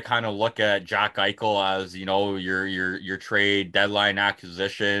 You got to kind of look at Jack Eichel as your trade deadline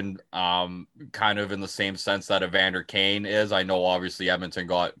acquisition, kind of in the same sense that Evander Kane is. I know obviously Edmonton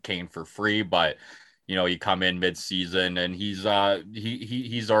got Kane for free, but you come in mid-season and he's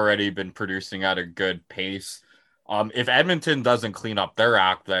already been producing at a good pace. If Edmonton doesn't clean up their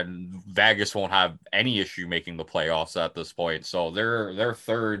act, then Vegas won't have any issue making the playoffs at this point. So they're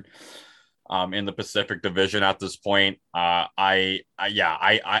third in the Pacific Division at this point. I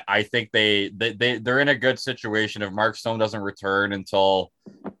think they're in a good situation. If Mark Stone doesn't return until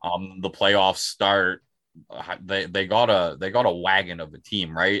the playoffs start, they got a wagon of a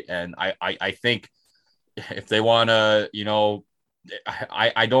team, right? And I think if they want to,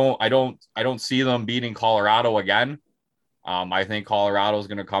 I don't see them beating Colorado again. I think Colorado is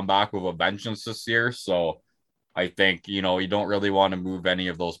going to come back with a vengeance this year. So I think, you don't really want to move any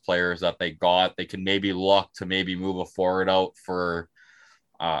of those players that they got. They can maybe look to maybe move a forward out for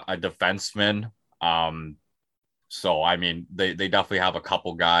a defenseman. So, I mean, they definitely have a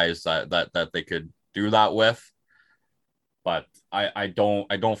couple guys that they could do that with. But I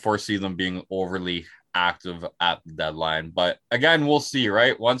don't foresee them being overly active at the deadline. But again, we'll see,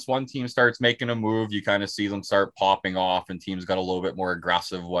 right? Once one team starts making a move, you kind of see them start popping off and teams got a little bit more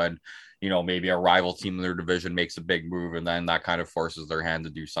aggressive when, maybe a rival team in their division makes a big move and then that kind of forces their hand to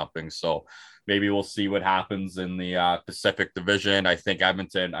do something. So maybe we'll see what happens in the Pacific Division. I think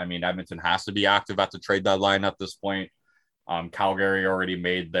Edmonton has to be active at the trade deadline at this point. Calgary already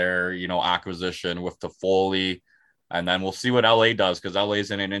made their, acquisition with Toffoli. And then we'll see what LA does because LA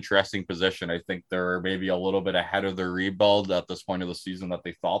is in an interesting position. I think they're maybe a little bit ahead of their rebuild at this point of the season that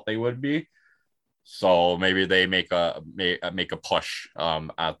they thought they would be. So maybe they make a push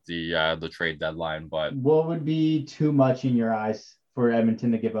at the trade deadline. But what would be too much in your eyes for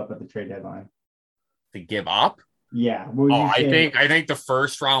Edmonton to give up at the trade deadline? To give up? Yeah. I think the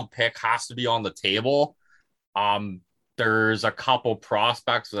first round pick has to be on the table. There's a couple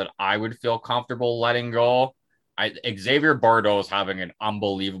prospects that I would feel comfortable letting go. Xavier Bordeaux is having an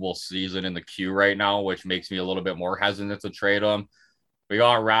unbelievable season in the queue right now, which makes me a little bit more hesitant to trade him. We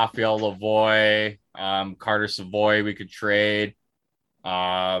got Raphael Lavoie, Carter Savoy we could trade.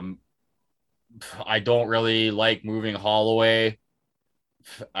 I don't really like moving Holloway.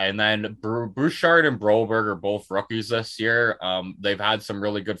 And then Bouchard and Broberg are both rookies this year. They've had some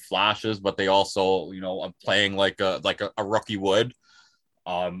really good flashes, but they also, are playing like a rookie would.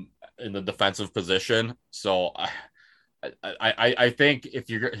 In the defensive position. So I think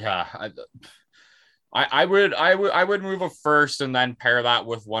if you're I would move a first and then pair that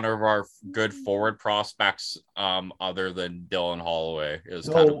with one of our good forward prospects other than Dylan Holloway is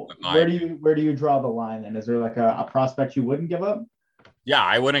so kind of where do you draw the line then? Is there like a prospect you wouldn't give up? Yeah,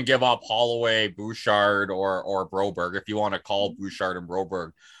 I wouldn't give up Holloway, Bouchard or Broberg if you want to call Bouchard and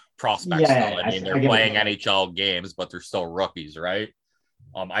Broberg prospects. I mean, they're playing NHL games, but they're still rookies, right?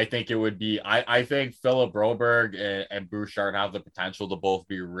 I think it would be. I think Philip Broberg and Bouchard have the potential to both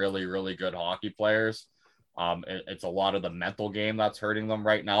be really, really good hockey players. It's a lot of the mental game that's hurting them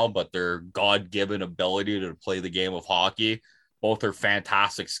right now, but their God-given ability to play the game of hockey. Both are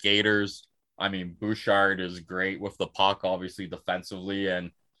fantastic skaters. I mean, Bouchard is great with the puck, obviously defensively,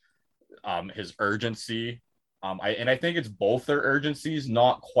 and his urgency. I think it's both their urgencies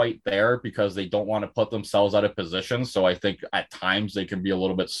not quite there because they don't want to put themselves out of position. So I think at times they can be a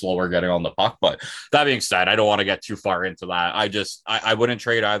little bit slower getting on the puck. But that being said, I don't want to get too far into that. I wouldn't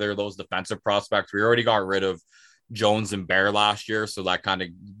trade either of those defensive prospects. We already got rid of Jones and Bear last year. So that kind of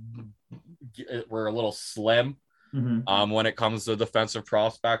we're a little slim when it comes to defensive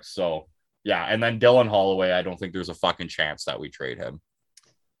prospects. So yeah. And then Dylan Holloway, I don't think there's a fucking chance that we trade him.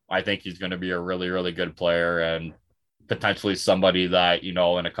 I think he's going to be a really, really good player and potentially somebody that, in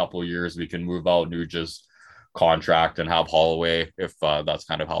a couple of years we can move out Nuge's contract and have Holloway if that's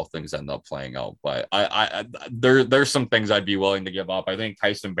kind of how things end up playing out. But there's some things I'd be willing to give up. I think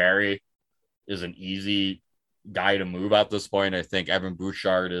Tyson Barrie is an easy guy to move at this point. I think Evan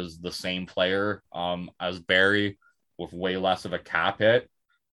Bouchard is the same player as Barrie with way less of a cap hit.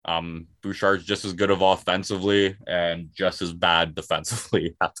 Bouchard's just as good of offensively and just as bad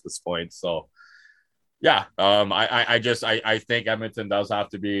defensively at this point. So Yeah, I think Edmonton does have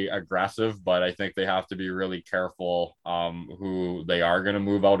to be aggressive, but I think they have to be really careful who they are going to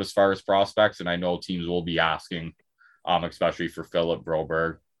move out as far as prospects. And I know teams will be asking, especially for Philip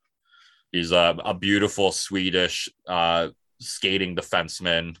Broberg. He's a beautiful Swedish skating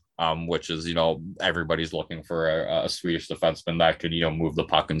defenseman, which is, everybody's looking for a Swedish defenseman that can, move the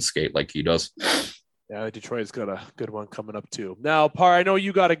puck and skate like he does. Yeah, Detroit's got a good one coming up too. Now, Par, I know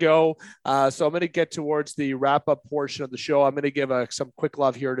you got to go, so I'm going to get towards the wrap-up portion of the show. I'm going to give some quick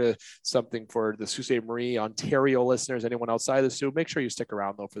love here to something for the Sault Ste. Marie, Ontario listeners, anyone outside the Sault. Make sure you stick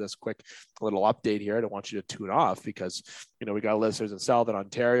around, though, for this quick little update here. I don't want you to tune off because, we got listeners in Southern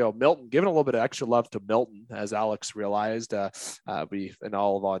Ontario. Milton, giving a little bit of extra love to Milton, as Alex realized, we in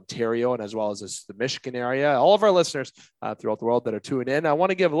all of Ontario and as well as the Michigan area. All of our listeners throughout the world that are tuning in. I want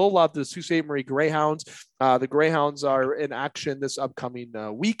to give a little love to the Sault Ste. Marie Greyhounds. The Greyhounds are in action this upcoming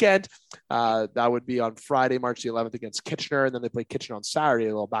weekend. That would be on Friday, March the 11th against Kitchener, and then they play Kitchener on Saturday, a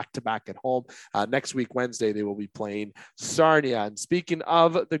little back-to-back at home. Next week, Wednesday, they will be playing Sarnia. And speaking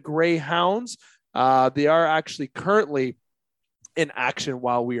of the Greyhounds, they are actually currently in action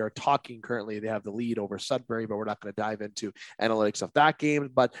while we are talking. Currently, they have the lead over Sudbury, but we're not going to dive into analytics of that game.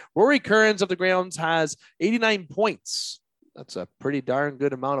 But Rory Kearns of the Greyhounds has 89 points. That's a pretty darn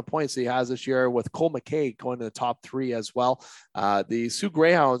good amount of points he has this year, with Cole McKay going to the top 3 as well. The Sault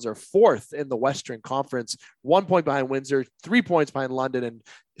Greyhounds are 4th in the Western Conference, 1 point behind Windsor, 3 points behind London, and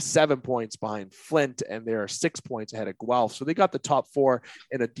 7 points behind Flint, and they are 6 points ahead of Guelph. So they got the top 4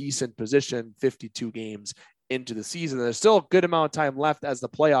 in a decent position, 52 games into the season. There's still a good amount of time left as the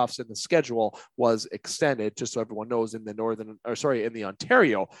playoffs in the schedule was extended, just so everyone knows, in the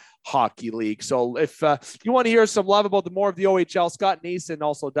Ontario Hockey League. So if you want to hear some love about more of the OHL, Scott Nason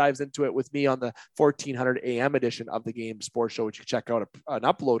also dives into it with me on the 1400 AM edition of the Game Sports Show, which you can check out an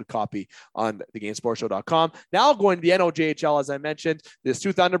upload copy on thegamesportshow.com. Now going to the NOJHL, as I mentioned, the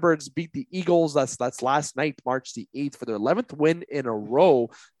Sault Thunderbirds beat the Eagles. That's last night, March the 8th, for their 11th win in a row,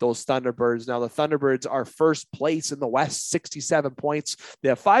 those Thunderbirds. Now the Thunderbirds are first place in the West, 67 points. They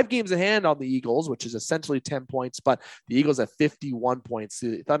have 5 games in hand on the Eagles, which is essentially 10 points, but the Eagles have 51 points.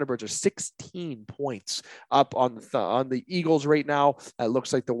 The Thunderbirds are 16 points up on the Eagles right now. It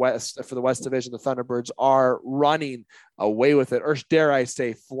looks like for the West Division, the Thunderbirds are running away with it, or dare I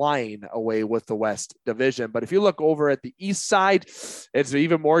say flying away with the West Division. But if you look over at the East side, it's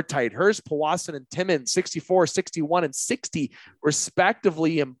even more tight. Hearst, Powassan, and Timmins, 64, 61, and 60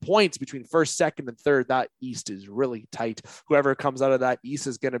 respectively in points between first, second, and third. That East is really tight. Whoever comes out of that East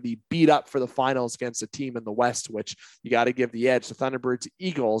is going to be beat up for the finals against a team in the West, which you got to give the edge to Thunderbirds,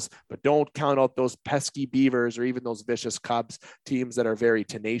 Eagles, but don't count out those pesky Beavers or even those vicious Cubs, teams that are very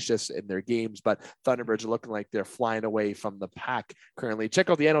tenacious in their games. But Thunderbirds are looking like they're flying away from the pack currently. Check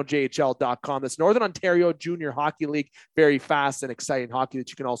out the NOJHL.com. That's Northern Ontario Junior Hockey League. Very fast and exciting hockey that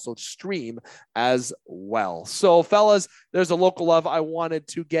you can also stream as well. So, fellas, there's a local love I wanted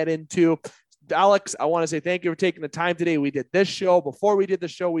to get into. Alex, I want to say thank you for taking the time today. We did this show. Before we did the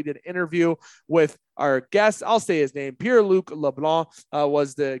show, we did an interview with our guest. I'll say his name. Pierre-Luc Leblanc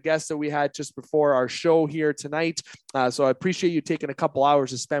was the guest that we had just before our show here tonight. So I appreciate you taking a couple hours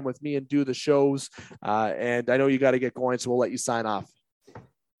to spend with me and do the shows. And I know you got to get going, so we'll let you sign off.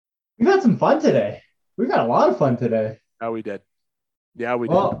 We've had some fun today. We've got a lot of fun today. Yeah, we did. Yeah, we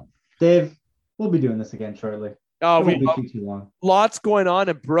did. Well, Dave, we'll be doing this again shortly. It won't be too long. Lots going on,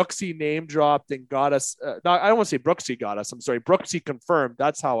 and Brooksy name dropped and got us. I don't want to say Brooksy got us. I'm sorry, Brooksy confirmed.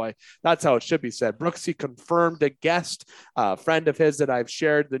 That's how it should be said. Brooksy confirmed a guest, friend of his that I've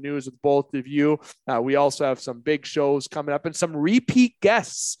shared the news with both of you. We also have some big shows coming up and some repeat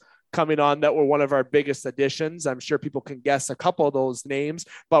guests coming on that were one of our biggest additions. I'm sure people can guess a couple of those names,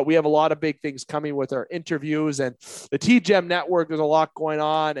 but we have a lot of big things coming with our interviews and the TGEM network. There's a lot going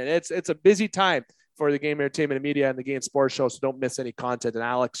on, and it's a busy time for the Game Entertainment and Media and the Game Sports Show, so don't miss any content. And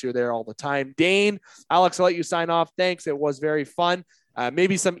Alex, you're there all the time. Dane, Alex, I'll let you sign off. Thanks. It was very fun.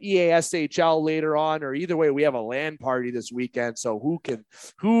 Maybe some EASHL later on, or either way, we have a LAN party this weekend. So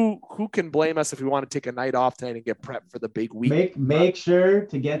who can blame us if we want to take a night off tonight and get prepped for the big week? Make sure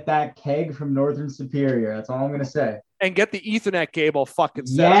to get that keg from Northern Superior. That's all I'm gonna say. And get the Ethernet cable fucking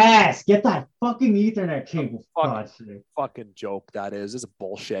set Yes, up. Get that fucking Ethernet cable. Fucking joke that is. This is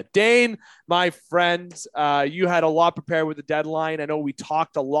bullshit. Dane, my friend, you had a lot prepared with the deadline. I know we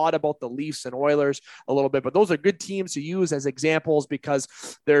talked a lot about the Leafs and Oilers a little bit, but those are good teams to use as examples because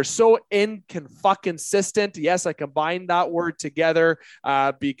they're so inconsistent. Yes, I combined that word together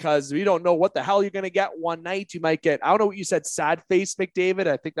because we don't know what the hell you're going to get one night. You might get, I don't know what you said, sad face McDavid.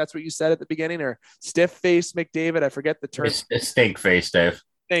 I think that's what you said at the beginning, or stiff face McDavid. I forget the term. It's stink face, Dave.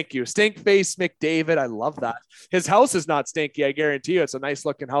 Thank you. Stink face McDavid. I love that. His house is not stinky. I guarantee you. It's a nice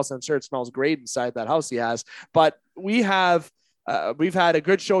looking house. I'm sure it smells great inside that house he has. But we've had a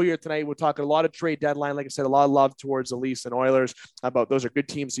good show here tonight. We're talking a lot of trade deadline. Like I said, a lot of love towards the Leafs and Oilers. About those are good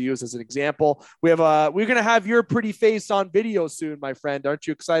teams to use as an example. We're going to have your pretty face on video soon, my friend. Aren't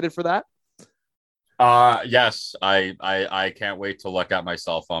you excited for that? Yes. I can't wait to look at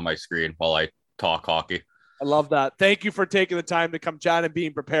myself on my screen while I talk hockey. I love that. Thank you for taking the time to come chat and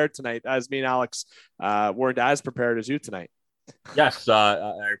being prepared tonight, as me and Alex weren't as prepared as you tonight. Yes,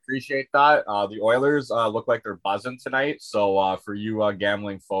 I appreciate that. The Oilers look like they're buzzing tonight. So for you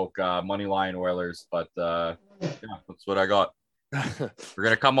gambling folk, money line Oilers. But yeah, that's what I got. We're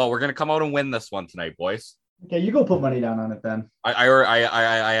gonna come out and win this one tonight, boys. Okay, you go put money down on it then.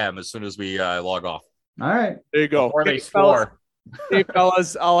 I am as soon as we log off. All right, there you go. Before they score. Hey,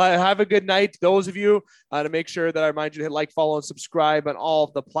 fellas, I'll have a good night. Those of you to make sure that I remind you to hit like, follow, and subscribe on all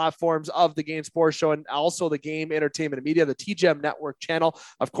of the platforms of the Game Sports Show and also the Game Entertainment and Media, the TGM Network channel.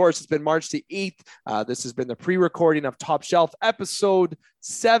 Of course, it's been March the 8th. This has been the pre-recording of Top Shelf episode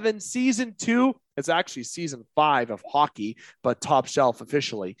 7, season 2. It's actually season 5 of hockey, but Top Shelf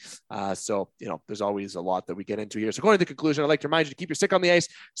officially. So, there's always a lot that we get into here. So going to the conclusion, I'd like to remind you to keep your stick on the ice,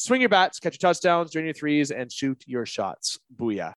 swing your bats, catch your touchdowns, drain your threes, and shoot your shots. Booyah.